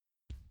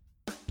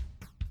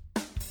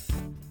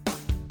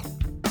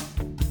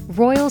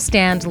Royal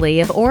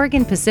Standley of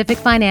Oregon Pacific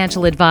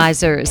Financial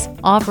Advisors,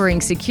 offering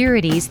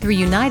securities through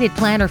United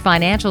Planner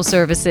Financial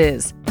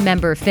Services.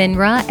 Member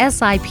FINRA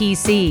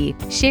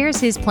SIPC, shares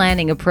his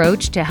planning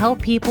approach to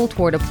help people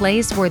toward a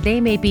place where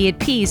they may be at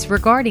peace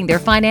regarding their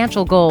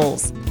financial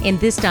goals. In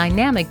this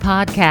dynamic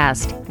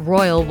podcast,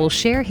 Royal will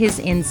share his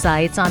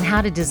insights on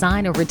how to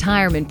design a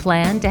retirement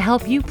plan to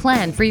help you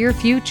plan for your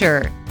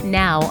future.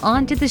 Now,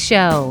 on to the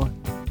show.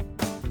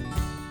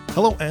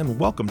 Hello and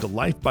welcome to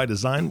Life by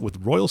Design with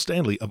Royal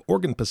Standley of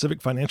Oregon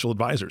Pacific Financial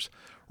Advisors.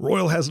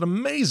 Royal has an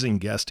amazing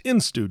guest in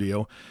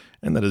studio,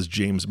 and that is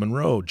James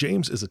Monroe.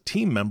 James is a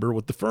team member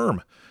with the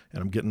firm,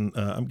 and I'm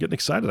getting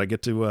excited. I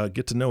get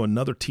to know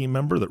another team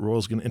member that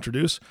Royal's going to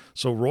introduce.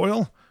 So,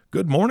 Royal,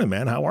 good morning,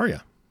 man. How are you?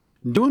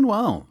 Doing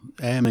well.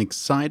 I'm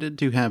excited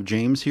to have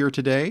James here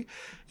today,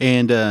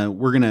 and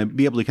we're going to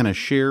be able to kind of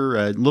share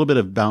a little bit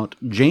about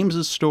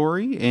James's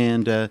story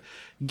and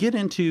get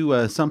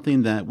into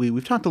something that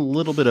we've talked a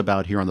little bit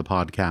about here on the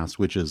podcast,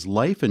 which is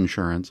life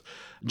insurance.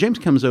 James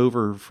comes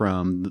over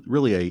from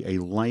really a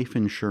life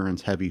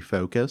insurance heavy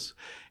focus,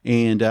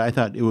 and I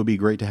thought it would be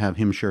great to have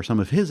him share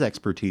some of his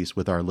expertise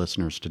with our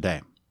listeners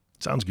today.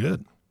 Sounds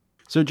good.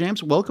 So,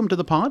 James, welcome to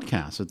the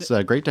podcast. It's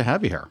great to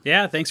have you here.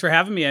 Yeah, thanks for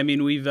having me. I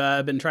mean, we've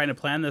been trying to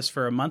plan this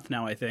for a month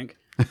now, I think.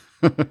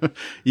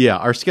 Yeah,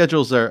 our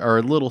schedules are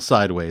a little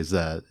sideways,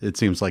 it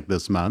seems like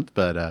this month.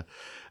 But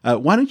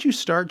why don't you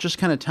start, just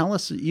kind of tell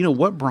us,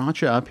 what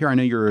brought you up here? I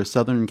know you're a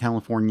Southern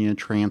California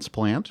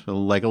transplant,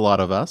 like a lot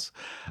of us.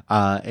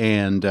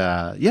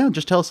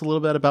 Just tell us a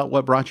little bit about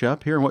what brought you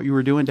up here and what you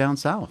were doing down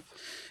south.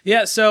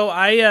 Yeah, so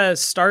I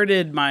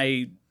started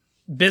my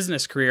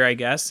business career, I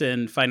guess,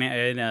 in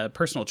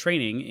personal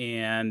training,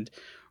 and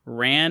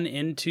ran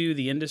into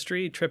the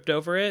industry, tripped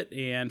over it,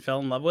 and fell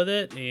in love with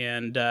it,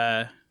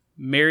 and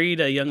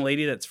married a young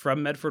lady that's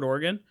from Medford,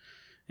 Oregon,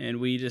 and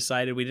we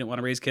decided we didn't want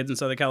to raise kids in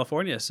Southern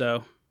California,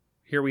 so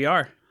here we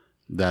are.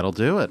 That'll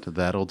do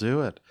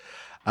it.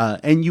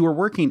 And you were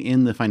working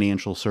in the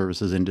financial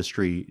services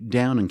industry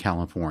down in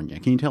California.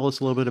 Can you tell us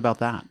a little bit about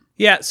that?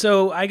 Yeah,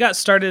 so I got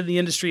started in the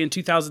industry in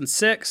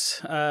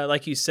 2006.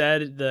 Like you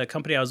said, the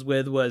company I was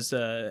with was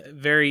a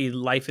very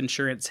life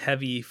insurance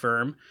heavy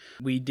firm.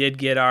 We did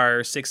get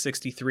our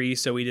 663,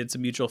 so we did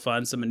some mutual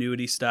funds, some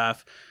annuity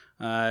stuff.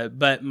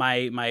 But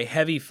my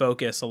heavy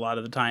focus a lot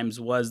of the times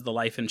was the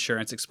life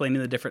insurance,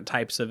 explaining the different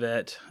types of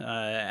it,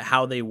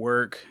 how they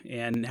work,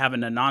 and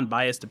having a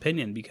non-biased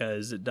opinion,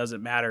 because it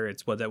doesn't matter.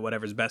 It's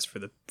whatever's best for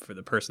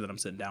the person that I'm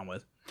sitting down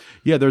with.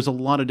 Yeah, there's a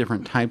lot of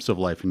different types of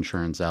life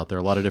insurance out there,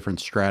 a lot of different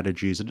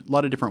strategies, a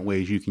lot of different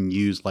ways you can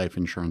use life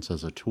insurance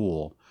as a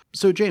tool.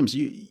 So, James,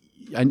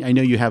 I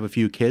know you have a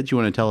few kids. You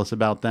want to tell us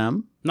about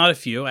them? Not a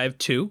few. I have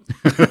two.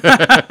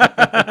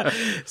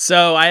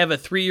 So I have a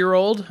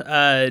 3-year-old,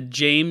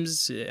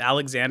 James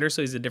Alexander,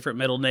 so he's a different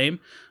middle name.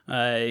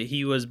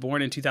 He was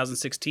born in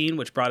 2016,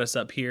 which brought us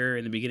up here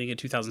in the beginning of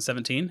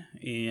 2017.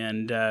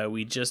 And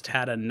we just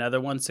had another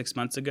one 6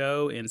 months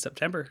ago in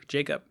September,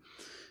 Jacob.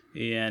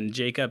 And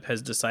Jacob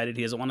has decided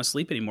he doesn't want to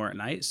sleep anymore at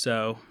night,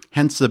 so...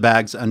 Hence the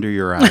bags under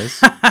your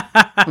eyes.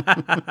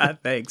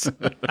 Thanks.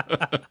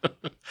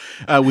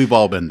 We've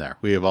all been there.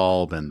 We have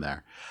all been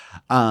there.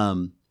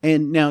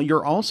 And now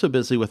you're also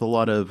busy with a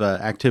lot of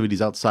activities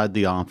outside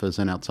the office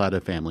and outside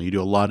of family. You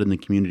do a lot in the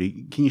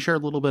community. Can you share a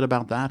little bit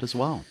about that as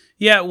well?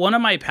 Yeah, one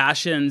of my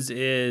passions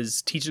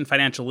is teaching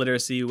financial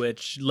literacy,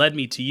 which led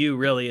me to you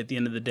really at the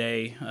end of the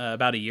day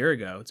about a year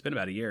ago. It's been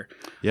about a year.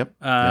 Yep.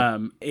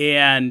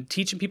 And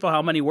teaching people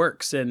how money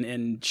works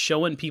and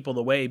showing people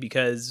the way,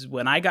 because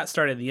when I got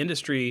started in the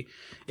industry,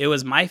 it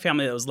was my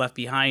family that was left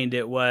behind.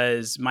 It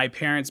was my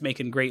parents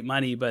making great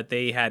money, but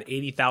they had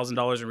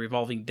 $80,000 in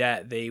revolving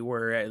debt. They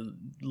were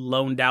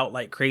loaned out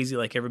like crazy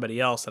like everybody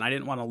else, and I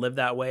didn't want to live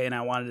that way, and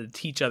I wanted to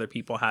teach other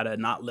people how to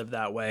not live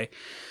that way.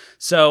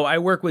 So I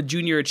work with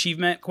junior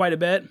achievement quite a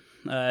bit,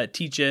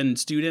 teaching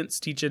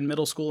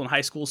middle school and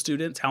high school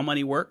students how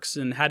money works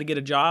and how to get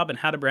a job and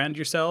how to brand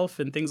yourself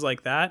and things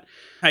like that.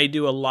 I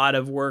do a lot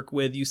of work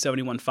with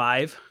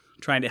U715,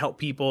 trying to help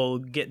people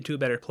get into a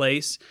better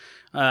place.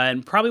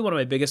 And probably one of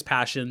my biggest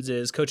passions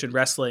is coaching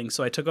wrestling.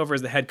 So I took over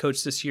as the head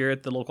coach this year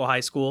at the local high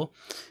school.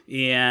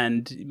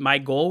 And my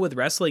goal with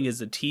wrestling is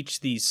to teach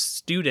these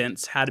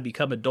students how to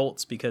become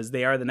adults, because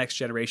they are the next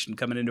generation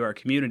coming into our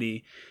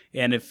community.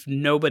 And if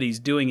nobody's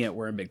doing it,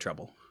 we're in big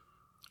trouble.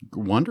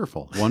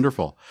 Wonderful.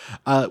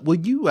 Will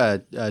you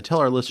tell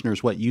our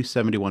listeners what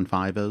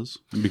U715 is?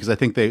 Because I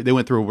think they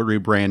went through a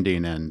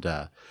rebranding and...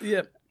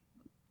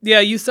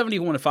 Yeah,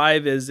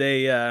 U715 is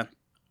a...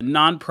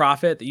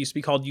 nonprofit that used to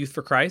be called Youth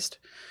for Christ,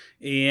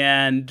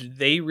 and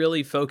they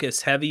really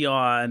focus heavy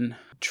on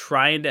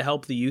trying to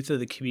help the youth of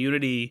the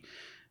community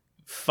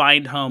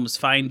find homes,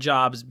 find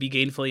jobs, be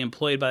gainfully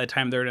employed by the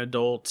time they're an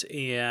adult,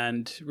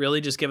 and really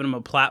just giving them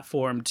a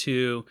platform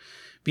to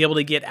be able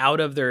to get out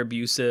of their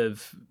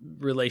abusive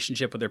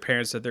relationship with their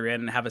parents that they're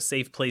in and have a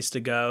safe place to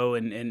go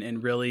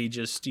and really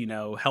just,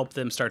 help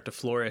them start to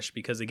flourish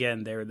because,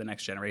 again, they're the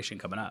next generation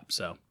coming up.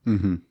 So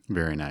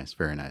Very nice.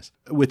 Very nice.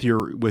 With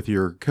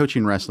your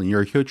coaching wrestling,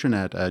 you're coaching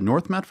at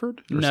North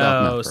Medford or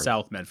no, South Medford?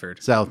 South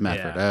Medford. South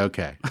Medford.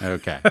 Yeah.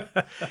 Okay.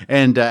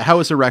 And how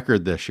was the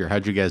record this year?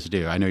 How'd you guys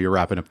do? I know you're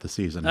wrapping up the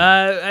season.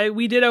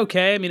 We did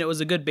okay. I mean, it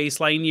was a good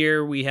baseline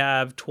year. We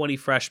have 20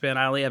 freshmen.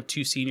 I only have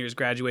 2 seniors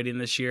graduating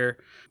this year.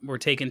 We're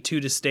taking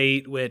 2 to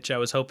state, which I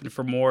was hoping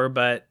for more,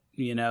 but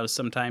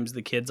sometimes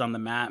the kids on the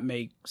mat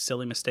make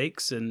silly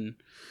mistakes and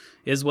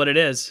is what it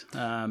is.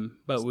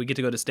 But we get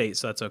to go to state,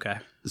 so that's okay.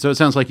 So it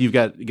sounds like you've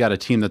got a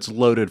team that's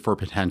loaded for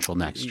potential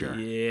next year.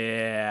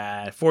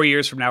 Yeah. 4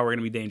 years from now, we're going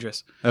to be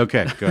dangerous.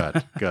 Okay,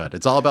 good.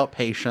 It's all about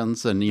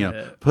patience and,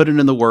 putting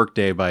in the work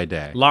day by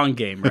day. Long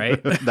game,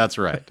 right? That's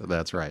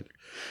right.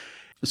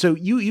 So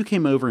you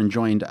came over and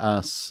joined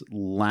us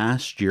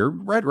last year,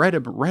 right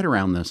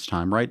around this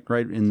time, right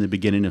in the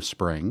beginning of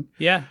spring.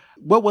 Yeah.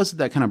 What was it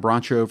that kind of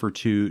brought you over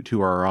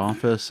to our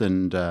office?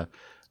 And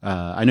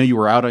I know you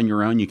were out on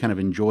your own. You kind of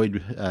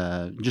enjoyed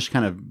just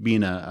kind of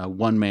being a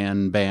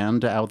one-man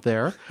band out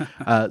there.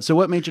 So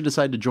what made you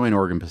decide to join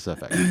Oregon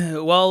Pacific?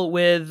 Well,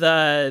 with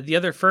the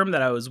other firm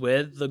that I was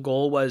with, the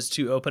goal was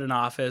to open an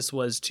office,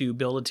 was to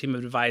build a team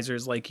of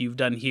advisors like you've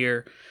done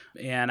here.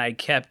 And I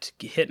kept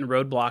hitting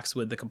roadblocks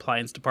with the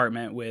compliance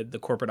department, with the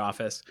corporate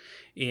office.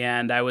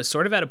 And I was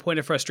sort of at a point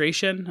of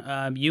frustration.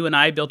 You and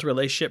I built a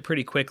relationship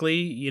pretty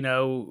quickly,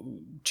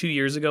 2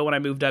 years ago when I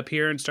moved up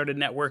here and started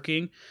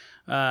networking.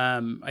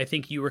 I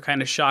think you were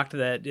kind of shocked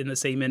that in the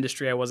same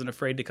industry, I wasn't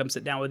afraid to come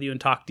sit down with you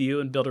and talk to you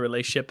and build a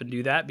relationship and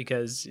do that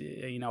because,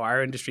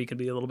 our industry can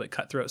be a little bit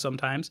cutthroat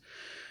sometimes.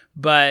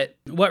 But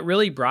what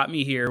really brought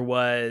me here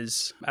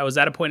was I was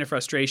at a point of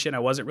frustration. I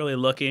wasn't really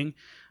looking.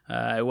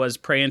 I was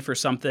praying for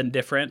something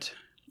different,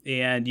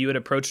 and you had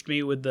approached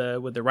me with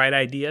the right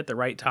idea at the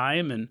right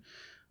time and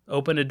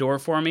opened a door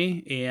for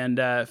me. And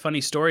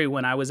funny story,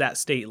 when I was at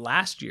state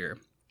last year,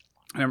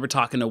 I remember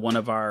talking to one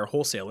of our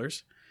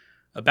wholesalers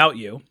about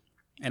you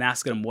and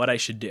asking him what I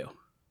should do.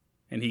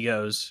 And he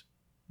goes,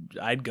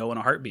 I'd go in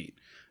a heartbeat.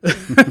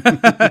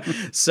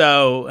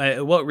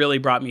 So what really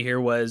brought me here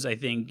was, I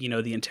think,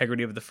 the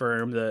integrity of the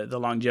firm, the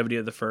longevity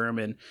of the firm,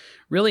 and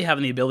really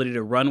having the ability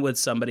to run with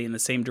somebody in the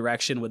same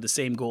direction with the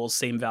same goals,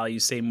 same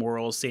values, same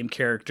morals, same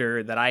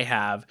character that I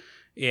have,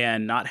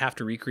 and not have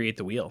to recreate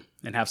the wheel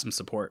and have some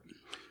support.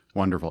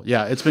 Wonderful.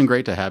 Yeah, it's been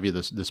great to have you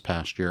this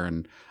past year.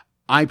 And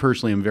I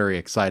personally am very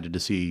excited to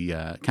see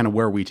kind of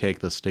where we take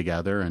this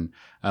together and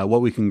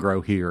what we can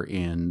grow here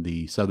in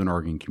the Southern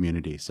Oregon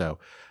community. So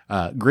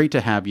great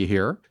to have you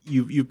here.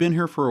 You've been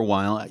here for a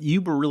while.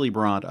 You really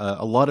brought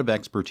a lot of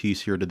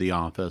expertise here to the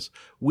office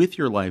with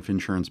your life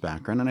insurance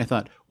background. And I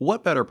thought,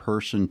 what better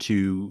person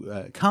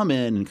to come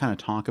in and kind of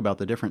talk about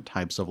the different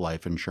types of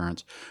life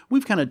insurance.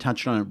 We've kind of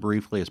touched on it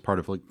briefly as part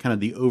of kind of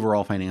the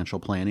overall financial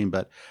planning,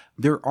 but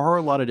there are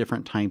a lot of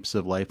different types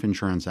of life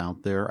insurance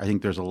out there. I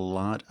think there's a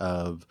lot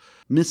of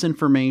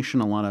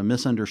misinformation, a lot of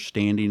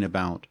misunderstanding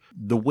about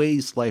the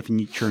ways life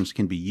insurance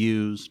can be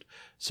used.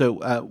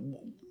 So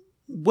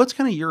what's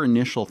kind of your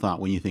initial thought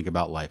when you think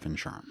about life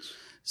insurance?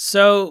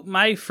 So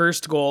my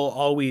first goal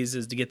always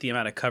is to get the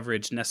amount of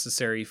coverage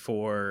necessary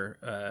for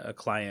a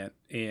client.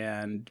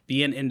 And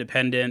being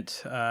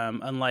independent,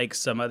 unlike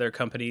some other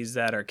companies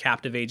that are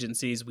captive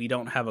agencies, we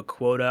don't have a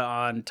quota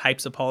on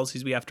types of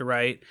policies we have to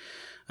write.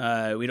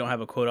 We don't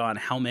have a quota on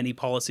how many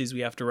policies we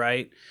have to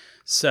write.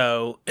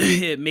 So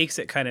it makes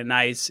it kind of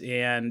nice.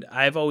 And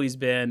I've always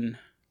been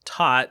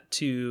taught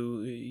to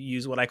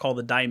use what I call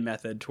the dime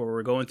method, to where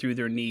we're going through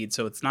their needs.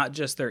 So it's not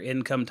just their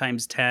income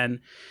times 10.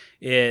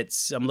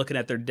 I'm looking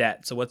at their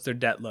debt. So what's their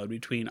debt load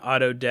between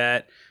auto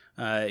debt,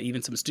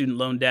 even some student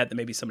loan debt that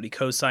maybe somebody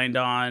co-signed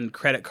on,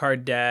 credit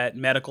card debt,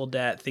 medical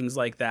debt, things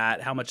like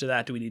that. How much of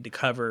that do we need to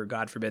cover?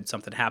 God forbid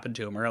something happened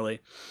to them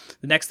early.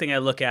 The next thing I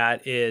look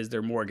at is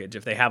their mortgage,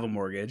 if they have a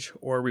mortgage,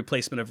 or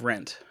replacement of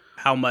rent.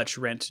 How much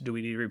rent do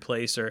we need to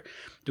replace, or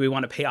do we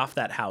want to pay off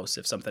that house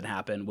if something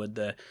happened? Would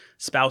the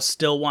spouse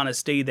still want to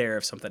stay there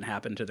if something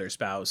happened to their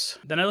spouse?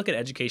 Then I look at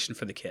education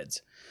for the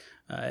kids.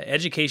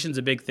 Education's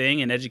a big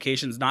thing, and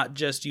education's not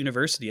just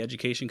university.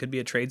 Education could be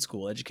a trade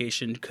school.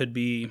 Education could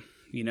be,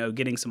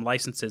 getting some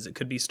licenses. It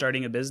could be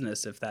starting a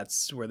business if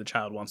that's where the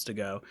child wants to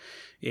go.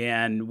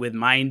 And with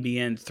mine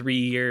being 3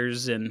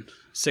 years and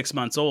 6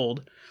 months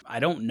old, I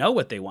don't know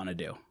what they want to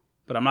do.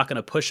 But I'm not going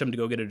to push them to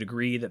go get a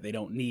degree that they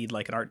don't need,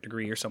 like an art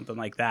degree or something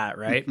like that,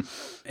 right?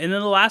 And then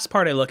the last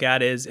part I look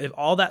at is, if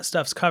all that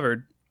stuff's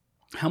covered,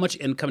 how much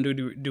income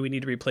do we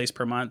need to replace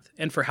per month,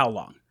 and for how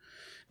long?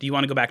 Do you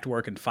want to go back to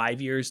work in 5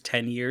 years,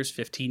 10 years,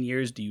 15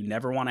 years? Do you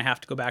never want to have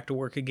to go back to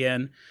work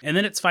again? And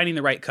then it's finding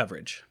the right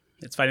coverage.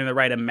 It's finding the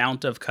right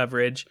amount of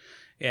coverage,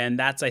 and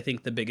that's, I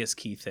think, the biggest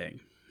key thing.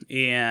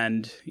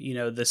 And,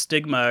 the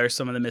stigma or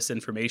some of the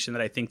misinformation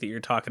that I think that you're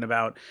talking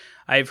about,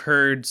 I've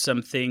heard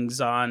some things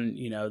on,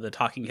 the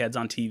talking heads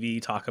on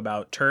TV talk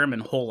about term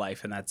and whole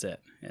life, and that's it.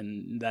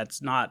 And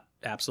that's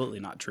absolutely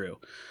not true.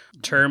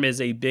 Term is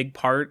a big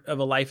part of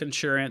a life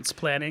insurance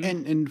planning.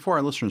 And for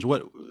our listeners,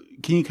 what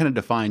can you kind of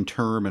define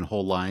term and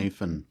whole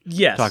life and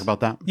yes. talk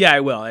about that? Yeah,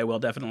 I will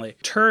definitely.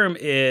 Term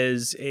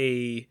is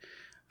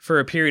for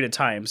a period of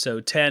time, so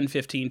 10,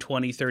 15,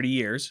 20, 30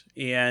 years,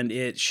 and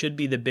it should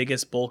be the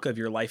biggest bulk of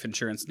your life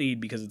insurance need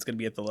because it's going to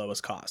be at the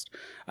lowest cost.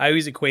 I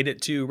always equate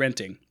it to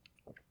renting.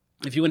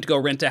 If you went to go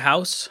rent a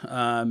house,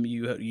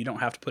 you don't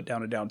have to put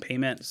down a down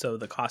payment, so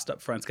the cost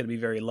up front is going to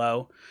be very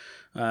low.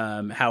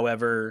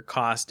 However,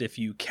 cost if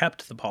you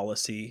kept the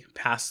policy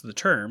past the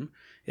term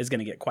is going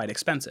to get quite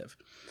expensive.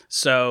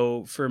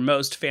 So for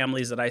most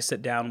families that I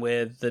sit down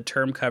with, the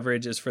term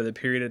coverage is for the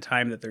period of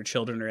time that their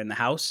children are in the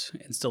house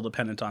and still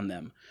dependent on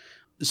them.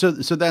 So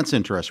that's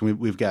interesting.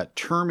 We've got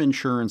term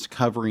insurance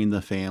covering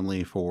the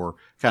family for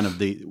kind of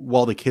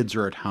while the kids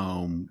are at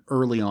home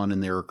early on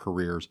in their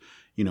careers,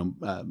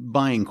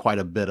 buying quite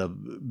a bit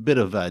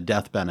of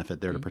death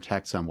benefit there to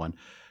protect someone.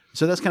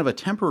 So that's kind of a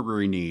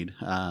temporary need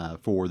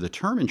for the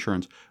term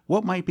insurance.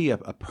 What might be a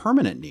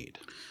permanent need?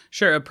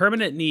 Sure. A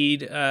permanent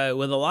need,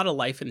 with a lot of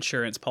life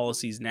insurance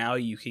policies now,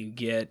 you can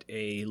get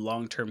a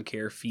long-term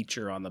care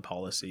feature on the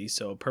policy.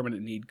 So a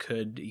permanent need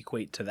could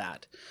equate to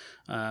that.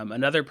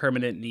 Another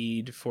permanent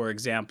need, for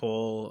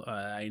example,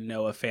 I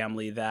know a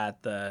family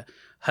that the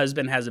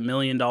husband has $1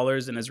 million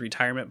in his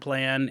retirement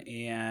plan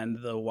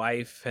and the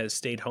wife has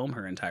stayed home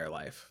her entire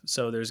life.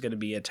 So there's going to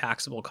be a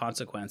taxable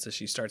consequence as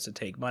she starts to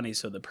take money.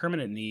 So the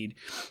permanent need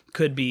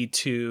could be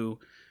to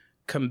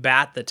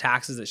combat the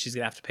taxes that she's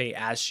going to have to pay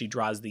as she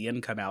draws the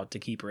income out to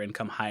keep her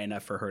income high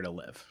enough for her to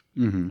live.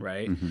 Mm-hmm.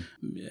 Right?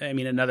 Mm-hmm. I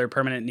mean, another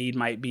permanent need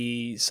might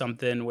be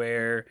something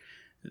where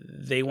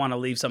they want to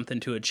leave something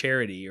to a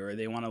charity or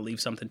they want to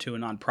leave something to a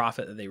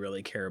nonprofit that they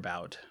really care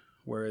about,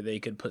 where they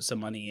could put some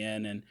money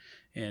in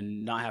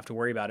and not have to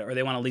worry about it, or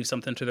they want to leave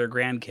something to their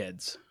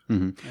grandkids.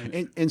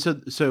 Mm-hmm. And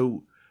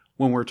so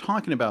when we're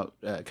talking about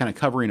kind of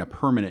covering a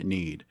permanent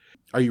need,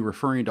 are you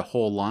referring to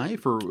whole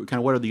life, or kind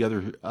of what are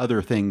the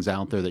other things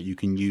out there that you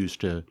can use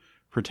to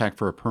protect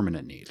for a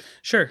permanent need?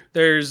 Sure.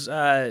 There's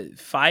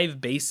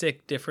 5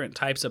 basic different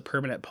types of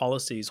permanent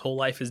policies. Whole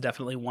life is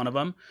definitely one of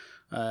them.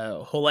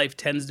 Whole life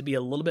tends to be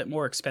a little bit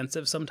more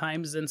expensive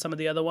sometimes than some of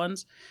the other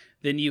ones.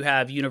 Then you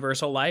have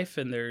universal life,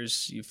 and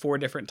there's 4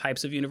 different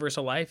types of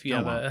universal life. You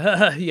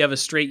have a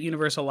straight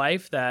universal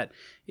life that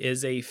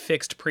is a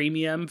fixed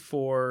premium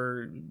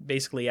for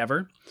basically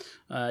ever.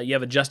 You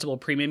have adjustable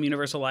premium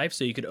universal life,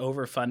 so you could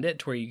overfund it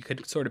to where you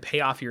could sort of pay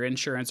off your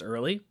insurance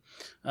early.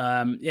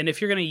 And if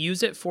you're going to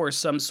use it for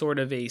some sort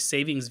of a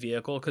savings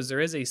vehicle, because there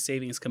is a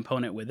savings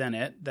component within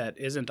it that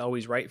isn't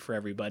always right for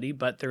everybody,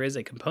 but there is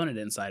a component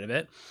inside of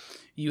it.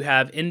 You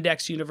have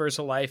index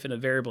universal life and a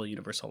variable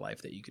universal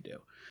life that you could do.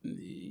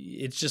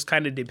 It's just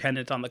kind of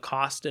dependent on the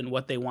cost and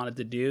what they wanted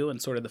to do and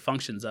sort of the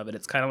functions of it.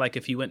 It's kind of like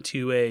if you went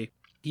to a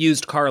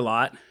used car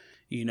lot,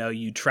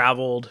 you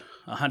traveled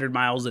 100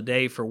 miles a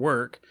day for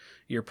work,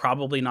 you're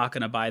probably not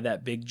going to buy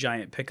that big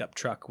giant pickup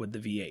truck with the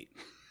V8.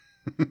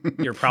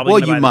 You're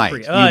probably you might.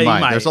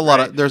 There's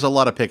a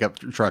lot of pickup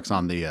trucks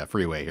on the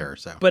freeway here.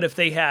 So, but if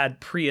they had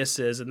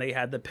Priuses and they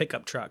had the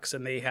pickup trucks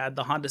and they had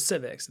the Honda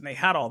Civics and they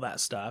had all that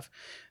stuff,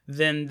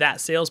 then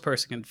that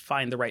salesperson can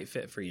find the right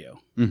fit for you.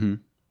 Mm-hmm.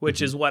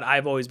 Which is what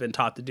I've always been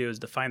taught to do, is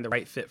to find the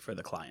right fit for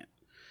the client.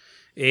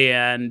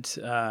 And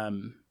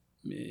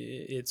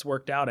it's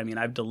worked out. I mean,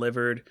 I've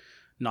delivered,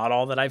 not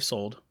all that I've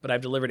sold, but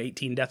I've delivered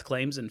 18 death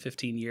claims in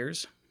 15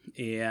 years.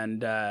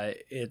 And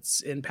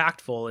it's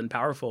impactful and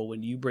powerful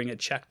when you bring a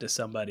check to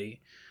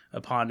somebody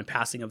upon the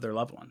passing of their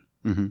loved one.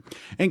 Mm-hmm.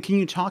 And can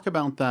you talk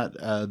about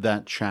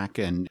that check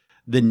and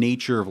the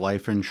nature of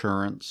life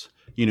insurance?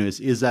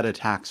 Is that a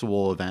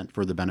taxable event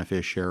for the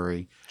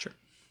beneficiary? Sure.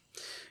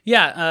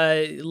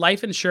 Yeah,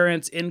 life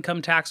insurance,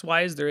 income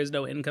tax-wise, there is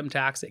no income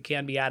tax. It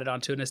can be added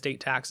onto an estate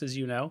tax, as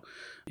you know.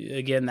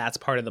 Again, that's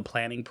part of the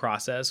planning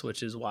process,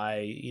 which is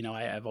why,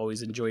 I've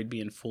always enjoyed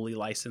being fully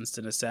licensed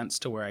in a sense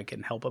to where I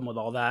can help them with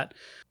all that.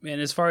 And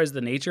as far as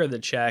the nature of the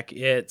check,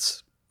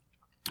 it's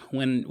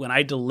when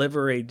I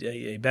deliver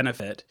a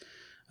benefit,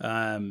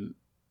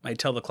 I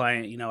tell the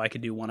client, I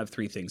can do one of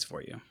 3 things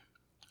for you.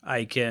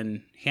 I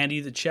can hand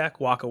you the check,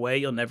 walk away,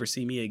 you'll never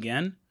see me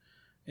again.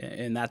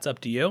 And that's up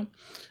to you.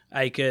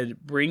 I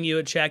could bring you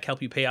a check,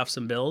 help you pay off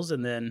some bills,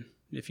 and then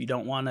if you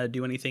don't want to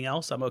do anything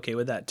else, I'm okay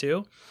with that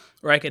too.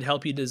 Or I could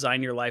help you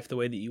design your life the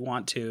way that you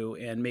want to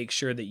and make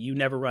sure that you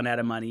never run out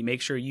of money,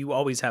 make sure you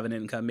always have an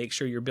income, make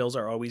sure your bills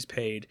are always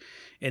paid,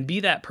 and be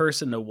that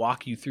person to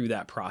walk you through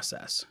that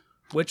process.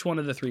 Which one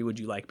of the 3 would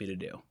you like me to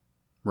do?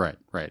 Right.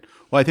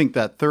 Well, I think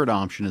that third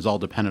option is all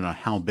dependent on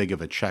how big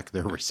of a check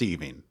they're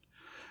receiving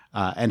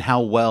and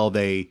how well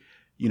they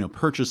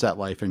purchase that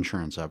life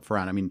insurance up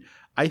front. I mean,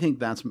 I think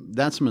that's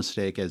a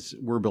mistake as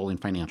we're building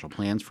financial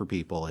plans for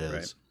people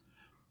is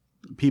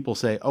people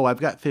say, oh,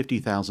 I've got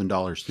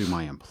 $50,000 through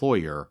my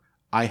employer.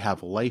 I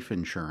have life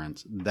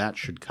insurance, that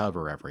should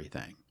cover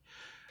everything.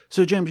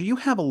 So, James, you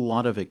have a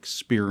lot of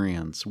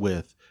experience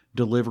with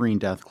delivering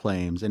death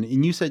claims, and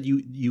you said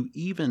you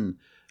even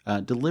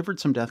delivered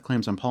some death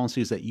claims on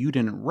policies that you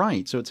didn't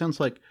write. So it sounds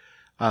like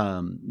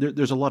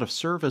there's a lot of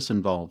service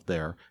involved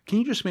there. Can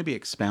you just maybe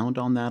expound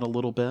on that a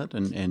little bit?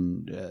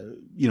 And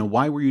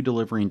why were you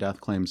delivering death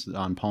claims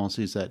on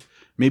policies that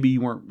maybe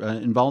you weren't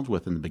involved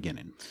with in the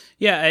beginning?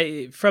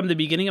 Yeah, from the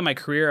beginning of my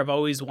career, I've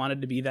always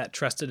wanted to be that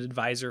trusted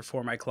advisor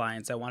for my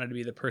clients. I wanted to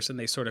be the person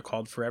they sort of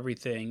called for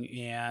everything.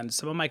 And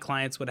some of my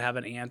clients would have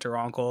an aunt or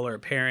uncle or a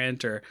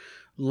parent or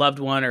loved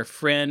one or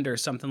friend or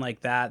something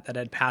like that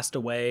had passed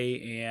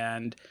away,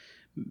 and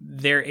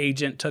their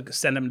agent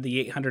sent them the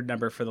 800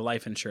 number for the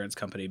life insurance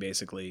company,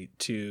 basically,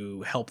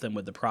 to help them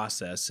with the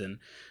process. And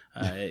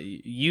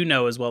you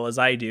know as well as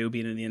I do,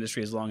 being in the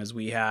industry as long as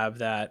we have,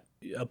 that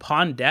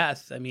upon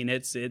death, I mean,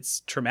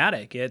 it's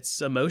traumatic,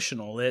 it's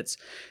emotional,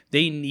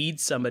 they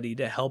need somebody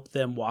to help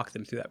them walk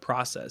them through that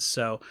process.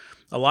 So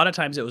a lot of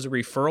times it was a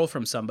referral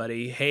from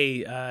somebody.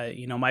 Hey,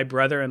 my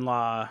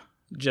brother-in-law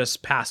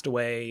just passed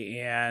away,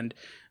 and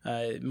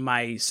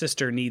my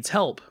sister needs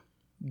help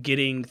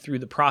getting through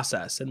the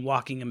process and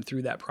walking him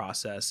through that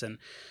process. And,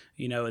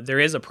 there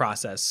is a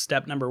process.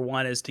 Step number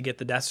one is to get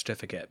the death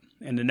certificate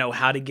and to know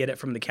how to get it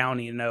from the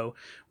county and know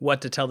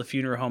what to tell the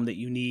funeral home that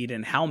you need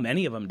and how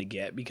many of them to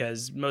get,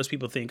 because most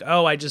people think,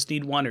 oh, I just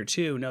need one or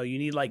two. No, you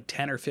need like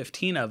 10 or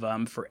 15 of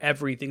them for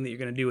everything that you're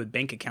going to do with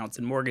bank accounts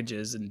and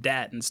mortgages and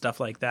debt and stuff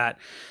like that.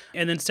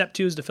 And then step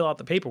two is to fill out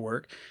the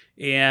paperwork.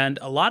 And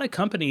a lot of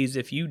companies,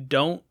 if you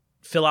don't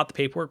fill out the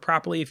paperwork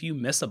properly, if you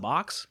miss a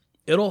box,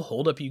 it'll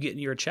hold up you getting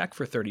your check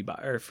for 30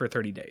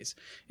 days.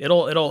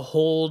 It'll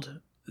hold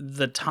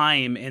the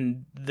time,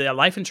 and the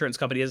life insurance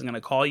company isn't going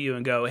to call you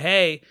and go,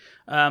 hey,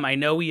 I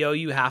know we owe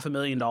you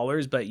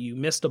 $500,000, but you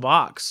missed a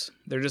box.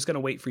 They're just going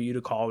to wait for you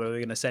to call, or they're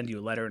going to send you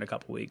a letter in a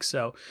couple weeks.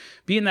 So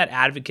being that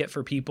advocate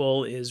for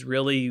people is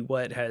really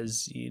what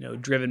has,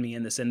 driven me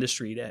in this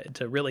industry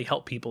to really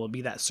help people and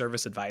be that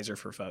service advisor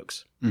for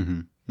folks.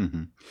 Mm-hmm.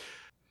 Mm-hmm.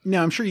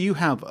 Now, I'm sure you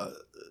have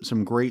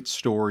some great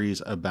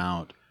stories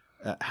about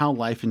how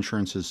life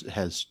insurance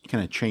has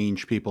kind of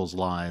changed people's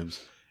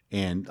lives.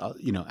 And,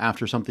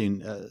 after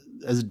something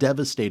as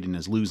devastating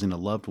as losing a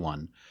loved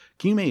one,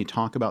 can you maybe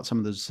talk about some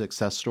of those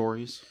success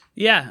stories?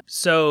 Yeah.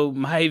 So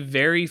my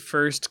very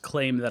first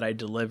claim that I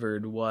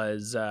delivered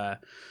was,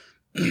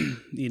 in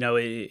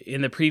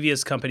the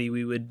previous company,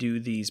 we would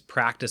do these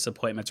practice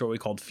appointments, or what we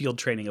called field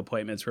training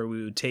appointments, where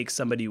we would take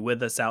somebody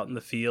with us out in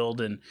the field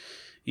and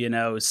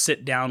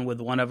sit down with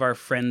one of our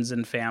friends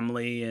and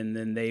family, and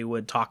then they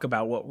would talk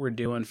about what we're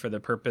doing for the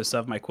purpose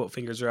of, my quote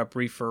fingers are up,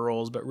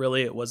 referrals, but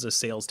really it was a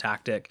sales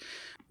tactic.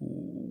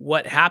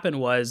 What happened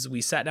was we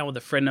sat down with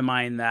a friend of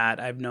mine that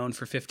I've known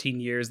for 15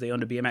 years. They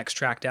owned a BMX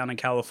track down in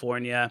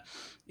California,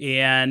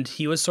 and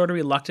he was sort of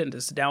reluctant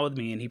to sit down with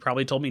me, and he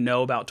probably told me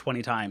no about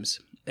 20 times.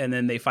 And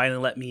then they finally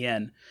let me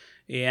in.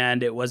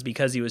 And it was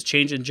because he was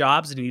changing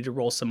jobs and he needed to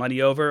roll some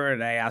money over.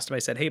 And I asked him, I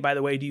said, hey, by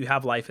the way, do you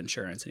have life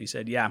insurance? And he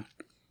said, yeah.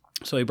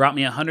 So he brought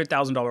me a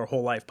 $100,000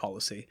 whole life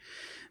policy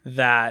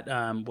that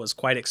was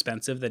quite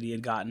expensive, that he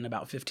had gotten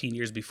about 15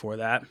 years before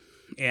that.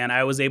 And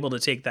I was able to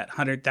take that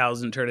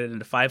 $100,000, turn it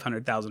into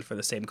 $500,000 for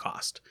the same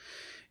cost.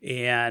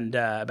 And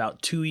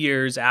about 2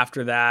 years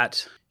after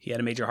that, he had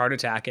a major heart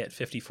attack at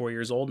 54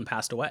 years old and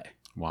passed away.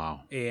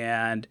 Wow.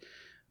 And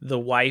the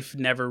wife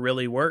never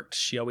really worked.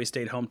 She always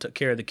stayed home, took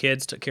care of the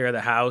kids, took care of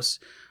the house.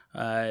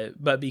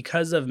 But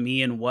because of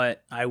me and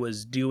what I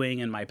was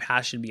doing and my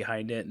passion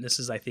behind it, and this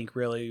is, I think,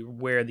 really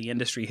where the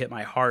industry hit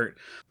my heart,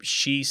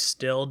 she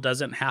still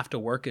doesn't have to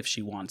work if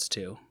she wants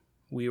to.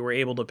 We were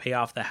able to pay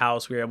off the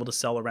house. We were able to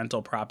sell a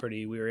rental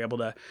property. We were able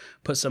to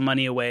put some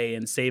money away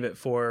and save it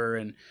for her.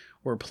 And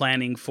we're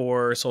planning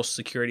for Social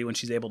Security when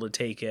she's able to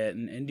take it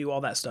and do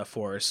all that stuff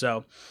for her.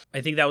 So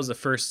I think that was the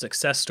first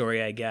success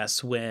story, I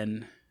guess,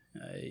 when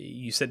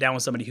you sit down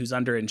with somebody who's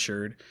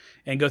underinsured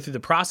and go through the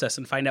process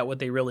and find out what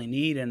they really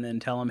need, and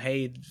then tell them,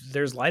 hey,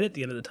 there's light at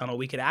the end of the tunnel.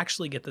 We could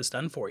actually get this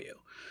done for you.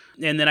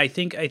 And then I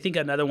think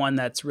another one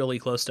that's really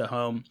close to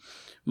home,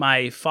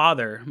 my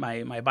father,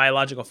 my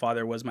biological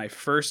father, was my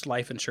first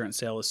life insurance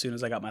sale as soon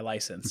as I got my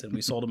license. And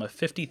we sold him a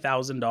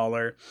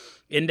 $50,000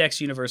 index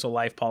universal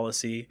life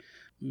policy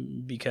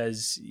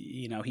because,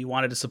 he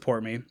wanted to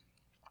support me.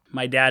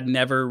 My dad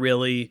never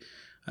really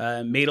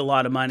made a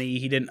lot of money.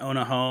 He didn't own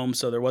a home,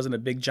 so there wasn't a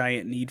big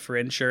giant need for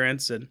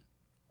insurance. And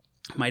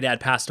my dad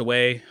passed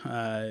away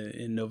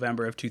in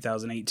November of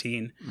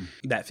 2018.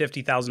 That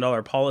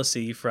 $50,000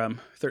 policy from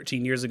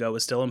 13 years ago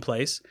was still in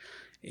place.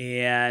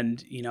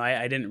 And,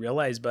 I didn't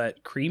realize,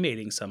 but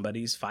cremating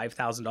somebody's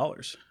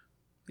 $5,000.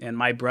 And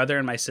my brother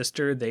and my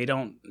sister, they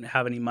don't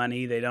have any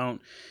money. They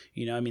don't,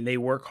 they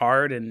work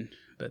hard,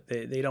 but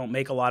they don't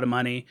make a lot of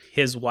money.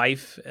 His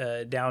wife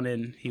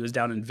he was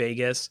down in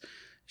Vegas.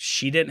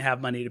 She didn't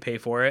have money to pay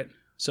for it.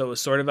 So it was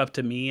sort of up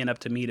to me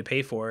to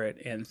pay for it.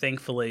 And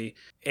thankfully,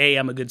 A,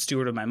 I'm a good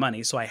steward of my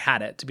money, so I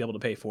had it to be able to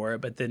pay for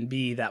it. But then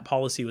B, that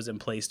policy was in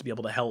place to be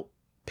able to help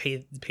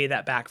pay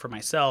that back for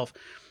myself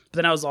But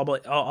then I was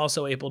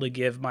also able to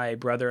give my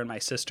brother and my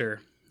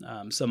sister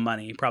some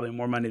money, probably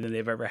more money than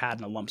they've ever had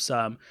in a lump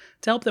sum,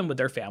 to help them with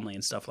their family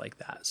and stuff like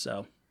that.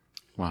 So,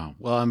 wow.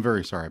 Well, I'm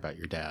very sorry about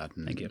your dad.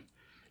 Thank you.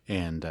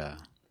 And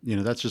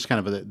that's just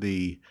kind of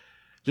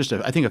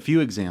I think a few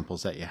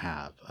examples that you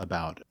have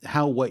about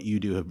how what you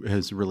do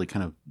has really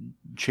kind of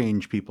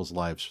changed people's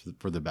lives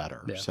for the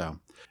better. Yeah.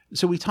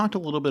 So we talked a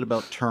little bit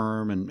about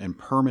term and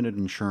permanent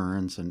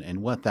insurance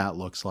and what that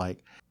looks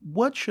like.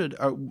 What should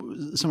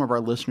some of our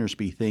listeners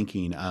be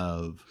thinking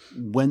of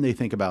when they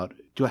think about,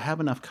 do I have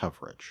enough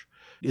coverage?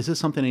 Is this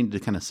something I need to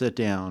kind of sit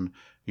down,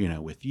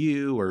 with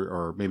you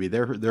or maybe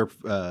their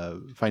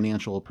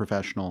financial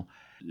professional,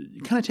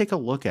 kind of take a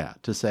look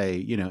at to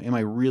say, am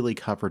I really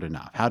covered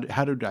enough? How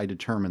did I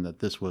determine that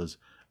this was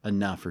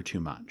enough or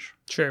too much?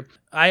 Sure.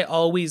 I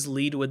always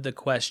lead with the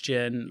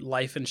question,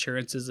 life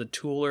insurance is a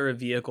tool or a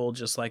vehicle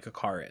just like a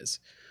car is.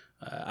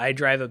 I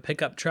drive a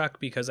pickup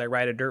truck because I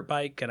ride a dirt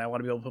bike and I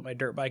want to be able to put my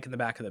dirt bike in the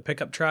back of the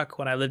pickup truck.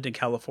 When I lived in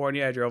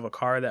California, I drove a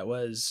car that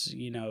was,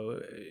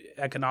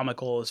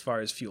 economical as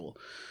far as fuel.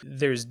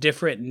 There's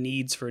different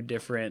needs for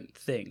different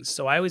things.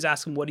 So I always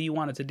ask them, what do you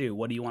want it to do?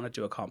 What do you want it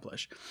to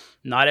accomplish?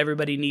 Not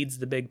everybody needs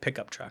the big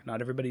pickup truck.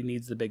 Not everybody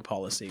needs the big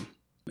policy.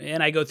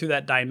 And I go through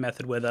that dime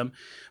method with them.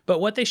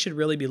 But what they should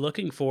really be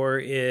looking for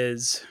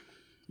is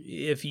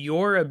if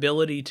your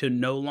ability to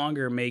no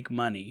longer make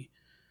money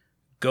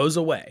goes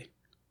away,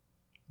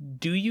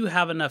 do you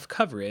have enough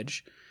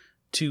coverage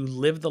to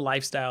live the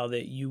lifestyle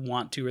that you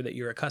want to or that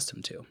you're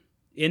accustomed to?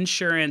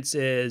 Insurance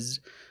is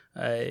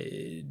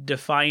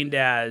defined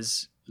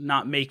as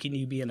not making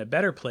you be in a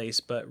better place,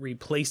 but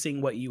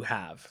replacing what you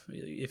have.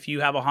 If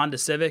you have a Honda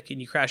Civic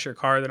and you crash your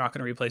car, they're not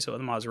going to replace it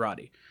with a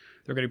Maserati.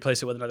 They're going to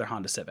replace it with another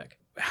Honda Civic.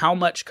 How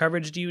much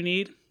coverage do you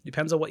need?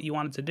 Depends on what you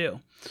want it to do.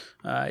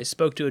 I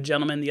spoke to a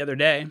gentleman the other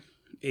day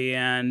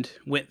and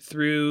went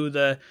through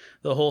the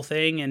whole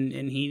thing, and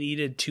he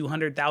needed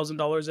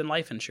 $200,000 in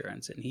life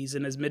insurance. And he's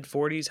in his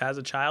mid-40s, has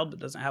a child, but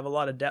doesn't have a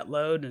lot of debt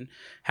load and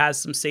has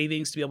some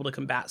savings to be able to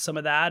combat some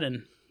of that.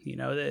 And,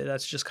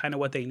 that's just kind of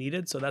what they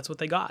needed. So that's what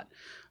they got.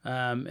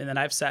 And then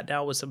I've sat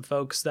down with some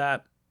folks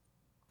that,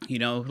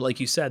 like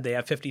you said, they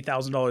have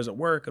 $50,000 at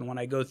work. And when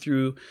I go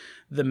through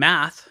the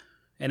math,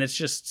 and it's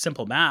just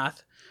simple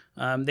math,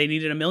 they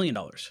needed $1 million.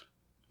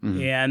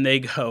 Mm-hmm. And they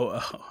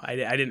go, oh, I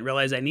didn't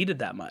realize I needed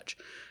that much.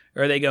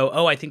 Or they go,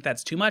 oh, I think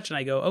that's too much. And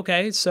I go,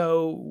 okay,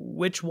 so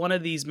which one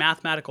of these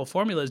mathematical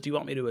formulas do you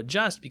want me to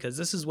adjust? Because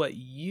this is what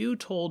you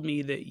told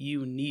me that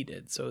you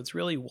needed. So it's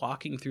really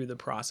walking through the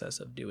process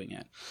of doing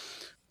it.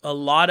 A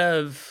lot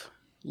of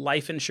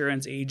life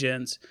insurance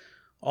agents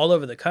all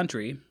over the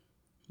country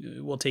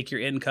will take your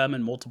income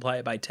and multiply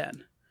it by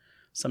 10.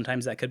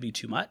 Sometimes that could be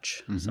too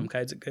much.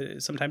 Mm-hmm.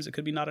 Sometimes it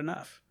could be not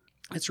enough.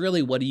 It's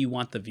really, what do you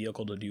want the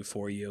vehicle to do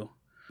for you?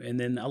 And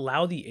then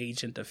allow the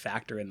agent to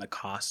factor in the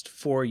cost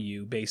for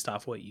you based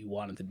off what you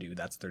wanted to do.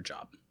 That's their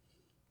job.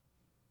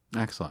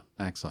 Excellent.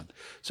 Excellent.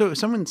 So if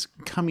someone's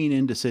coming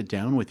in to sit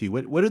down with you,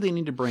 what do they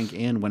need to bring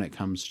in when it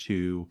comes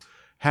to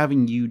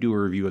having you do a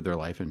review of their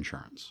life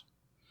insurance?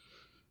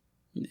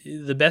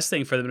 The best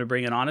thing for them to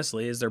bring in,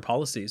 honestly, is their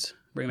policies.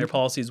 Bring their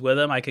policies with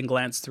them. I can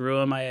glance through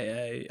them.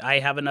 I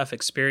have enough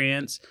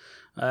experience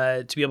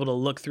to be able to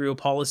look through a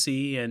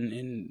policy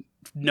and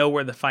know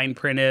where the fine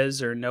print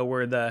is, or know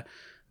where the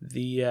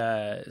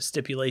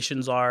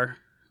stipulations are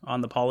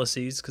on the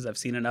policies, because I've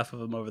seen enough of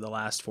them over the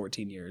last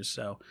 14 years.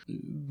 So,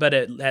 but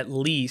at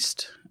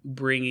least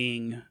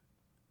bringing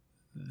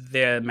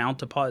the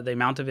amount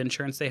of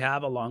insurance they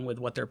have along with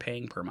what they're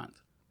paying per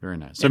month. Very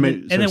nice. So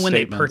and then when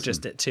they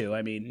purchased it too,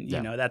 I mean,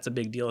 that's a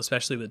big deal,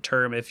 especially with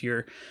term. If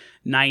you're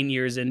 9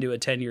 years into a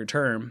 10-year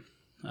term,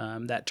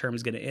 that term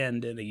is going to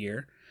end in a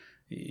year.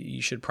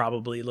 You should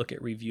probably look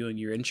at reviewing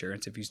your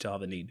insurance if you still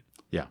have a need.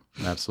 Yeah,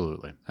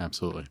 absolutely.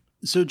 Absolutely.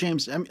 So,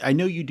 James, I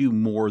know you do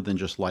more than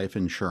just life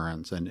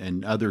insurance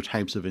and other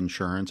types of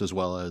insurance, as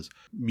well as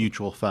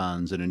mutual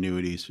funds and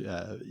annuities,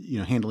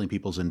 handling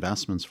people's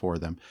investments for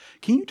them.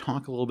 Can you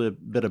talk a little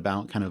bit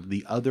about kind of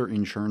the other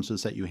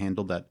insurances that you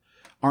handle that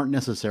aren't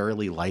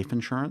necessarily life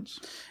insurance?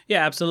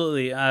 Yeah,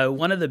 absolutely.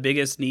 One of the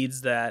biggest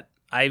needs that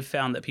I've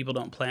found that people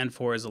don't plan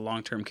for is a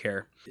long-term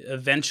care.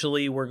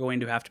 Eventually, we're going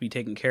to have to be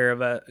taken care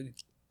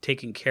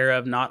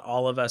of. Not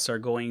all of us are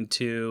going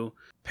to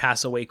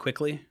pass away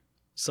quickly.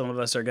 Some of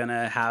us are going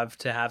to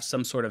have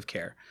some sort of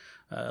care.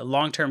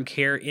 Long-term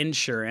care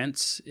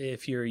insurance,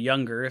 if you're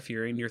younger, if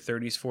you're in your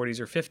 30s, 40s,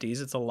 or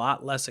 50s, it's a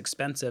lot less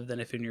expensive than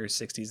if you're in your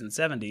 60s and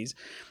 70s.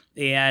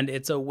 And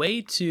it's a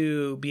way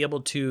to be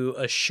able to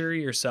assure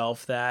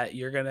yourself that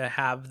you're going to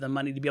have the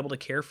money to be able to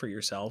care for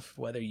yourself,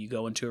 whether you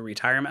go into a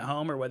retirement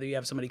home or whether you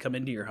have somebody come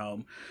into your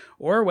home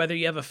or whether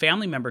you have a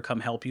family member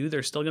come help you.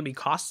 There's still going to be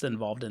costs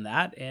involved in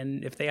that.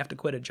 And if they have to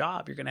quit a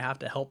job, you're going to have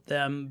to help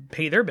them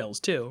pay their bills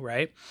too,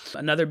 right?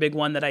 Another big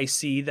one that I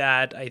see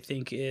that I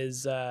think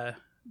is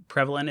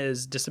prevalent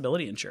is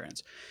disability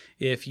insurance.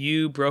 If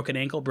you broke an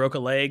ankle, broke a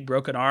leg,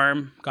 broke an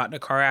arm, got in a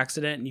car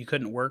accident, and you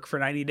couldn't work for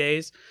 90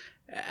 days,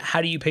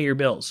 how do you pay your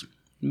bills?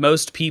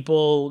 most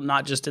people,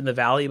 not just in the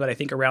Valley, but I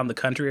think around the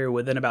country, are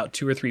within about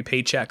 2 or 3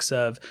 paychecks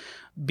of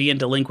being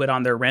delinquent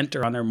on their rent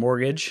or on their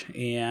mortgage.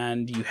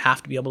 And you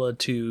have to be able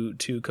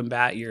to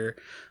combat your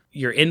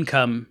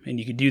income, and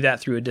you could do that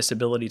through a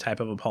disability type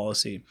of a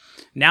policy.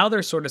 Now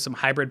there's sort of some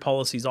hybrid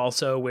policies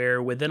also,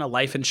 where within a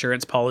life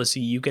insurance policy,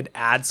 you could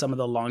add some of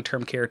the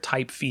long-term care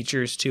type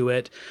features to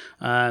it.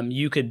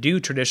 You could do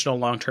traditional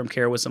long-term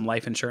care with some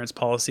life insurance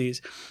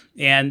policies.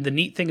 And the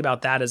neat thing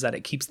about that is that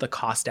it keeps the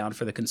cost down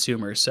for the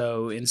consumer.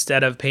 So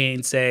instead of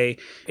paying, say,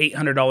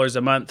 $800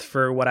 a month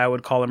for what I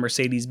would call a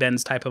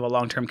Mercedes-Benz type of a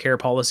long-term care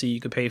policy, you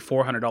could pay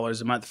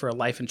 $400 a month for a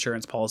life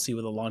insurance policy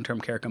with a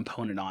long-term care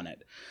component on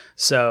it.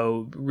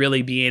 So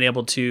really being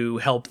able to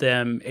help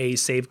them,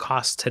 save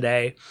costs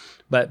today,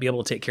 but be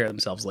able to take care of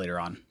themselves later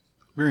on.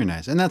 Very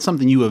nice. And that's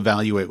something you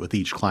evaluate with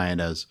each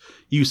client as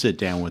you sit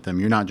down with them.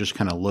 You're not just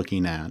kind of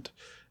looking at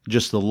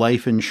just the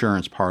life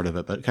insurance part of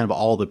it, but kind of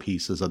all the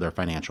pieces of their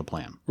financial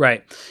plan.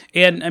 Right.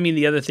 And I mean,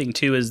 the other thing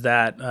too is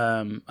that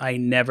I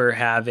never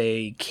have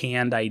a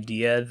canned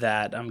idea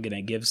that I'm going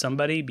to give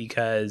somebody,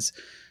 because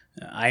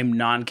I'm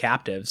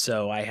non-captive.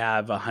 So I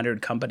have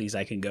 100 companies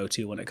I can go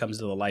to when it comes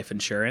to the life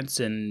insurance,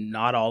 and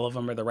not all of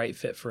them are the right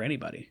fit for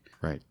anybody.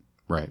 Right.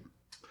 Right.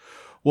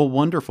 Well,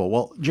 wonderful.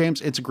 Well,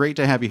 James, it's great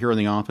to have you here in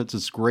the office.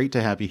 It's great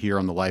to have you here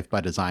on the Life by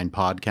Design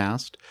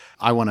podcast.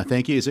 I want to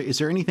thank you. Is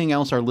there anything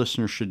else our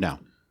listeners should know?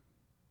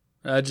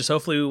 Just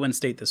hopefully we win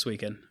state this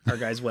weekend. Our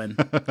guys win.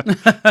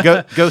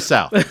 Go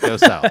south. Go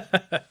south.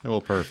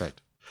 Well,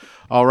 perfect.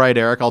 All right,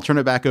 Eric, I'll turn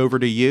it back over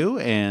to you.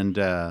 And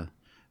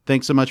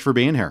thanks so much for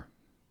being here.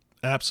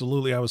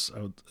 Absolutely. I was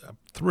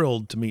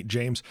thrilled to meet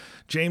James.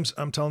 James,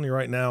 I'm telling you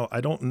right now, I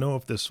don't know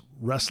if this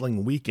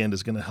wrestling weekend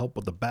is going to help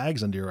with the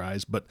bags under your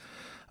eyes, but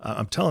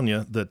I'm telling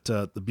you that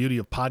the beauty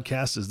of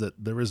podcasts is that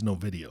there is no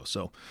video.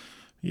 So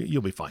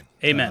you'll be fine.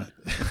 Amen.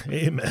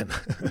 Amen.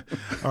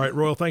 All right,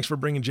 Royal, thanks for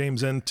bringing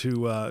James in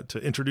to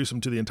introduce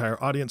him to the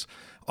entire audience.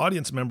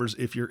 Audience members,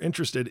 if you're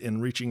interested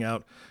in reaching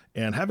out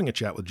and having a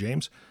chat with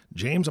James,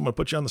 I'm going to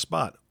put you on the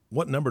spot.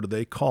 What number do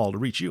they call to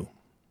reach you?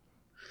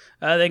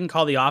 They can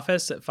call the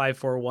office at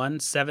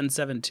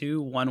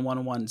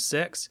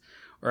 541-772-1116,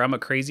 or I'm a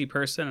crazy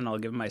person and I'll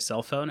give them my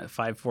cell phone at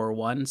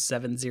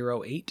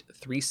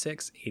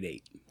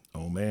 541-708-3688.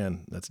 Oh,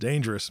 man, that's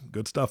dangerous.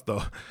 Good stuff,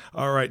 though.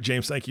 All right,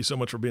 James, thank you so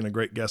much for being a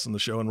great guest on the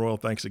show. And Royal,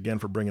 thanks again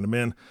for bringing him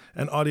in.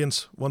 And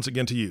audience, once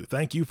again to you,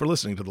 thank you for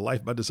listening to the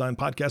Life by Design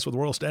podcast with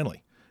Royal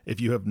Stanley.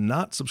 If you have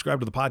not subscribed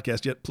to the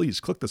podcast yet,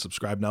 please click the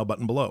subscribe now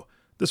button below.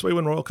 This way,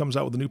 when Royal comes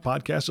out with a new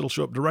podcast, it'll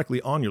show up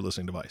directly on your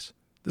listening device.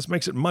 This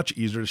makes it much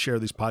easier to share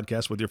these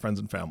podcasts with your friends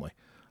and family.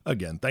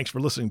 Again, thanks for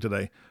listening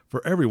today.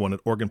 For everyone at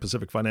Oregon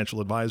Pacific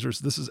Financial Advisors,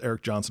 this is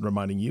Eric Johnson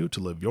reminding you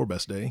to live your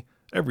best day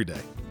every day.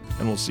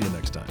 And we'll see you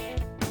next time.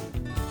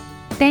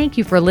 Thank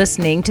you for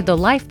listening to the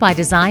Life by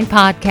Design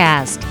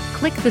podcast.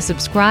 Click the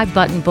subscribe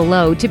button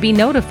below to be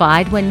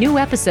notified when new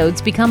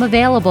episodes become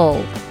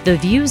available. The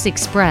views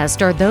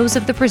expressed are those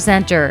of the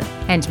presenter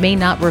and may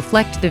not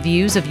reflect the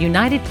views of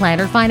United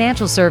Planner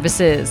Financial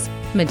Services.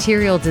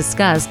 Material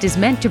discussed is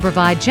meant to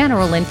provide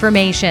general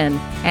information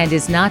and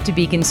is not to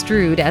be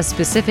construed as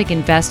specific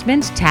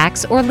investment,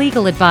 tax, or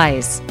legal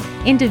advice.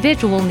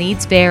 Individual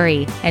needs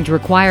vary and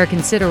require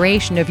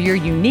consideration of your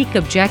unique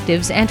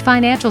objectives and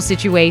financial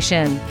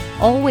situation.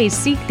 Always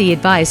seek the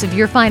advice of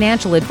your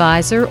financial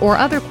advisor or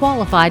other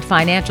qualified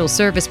financial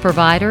service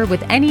provider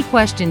with any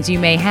questions you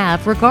may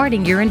have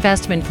regarding your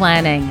investment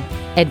planning.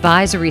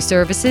 Advisory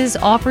services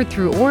offered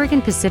through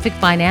Oregon Pacific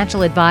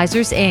Financial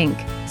Advisors, Inc.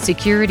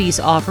 Securities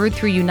offered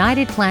through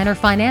United Planner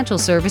Financial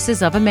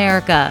Services of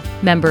America,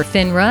 member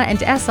FINRA and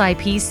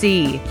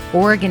SIPC.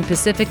 Oregon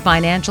Pacific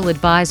Financial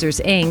Advisors,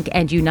 Inc.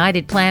 and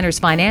United Planners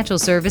Financial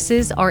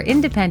Services are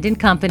independent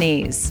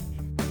companies.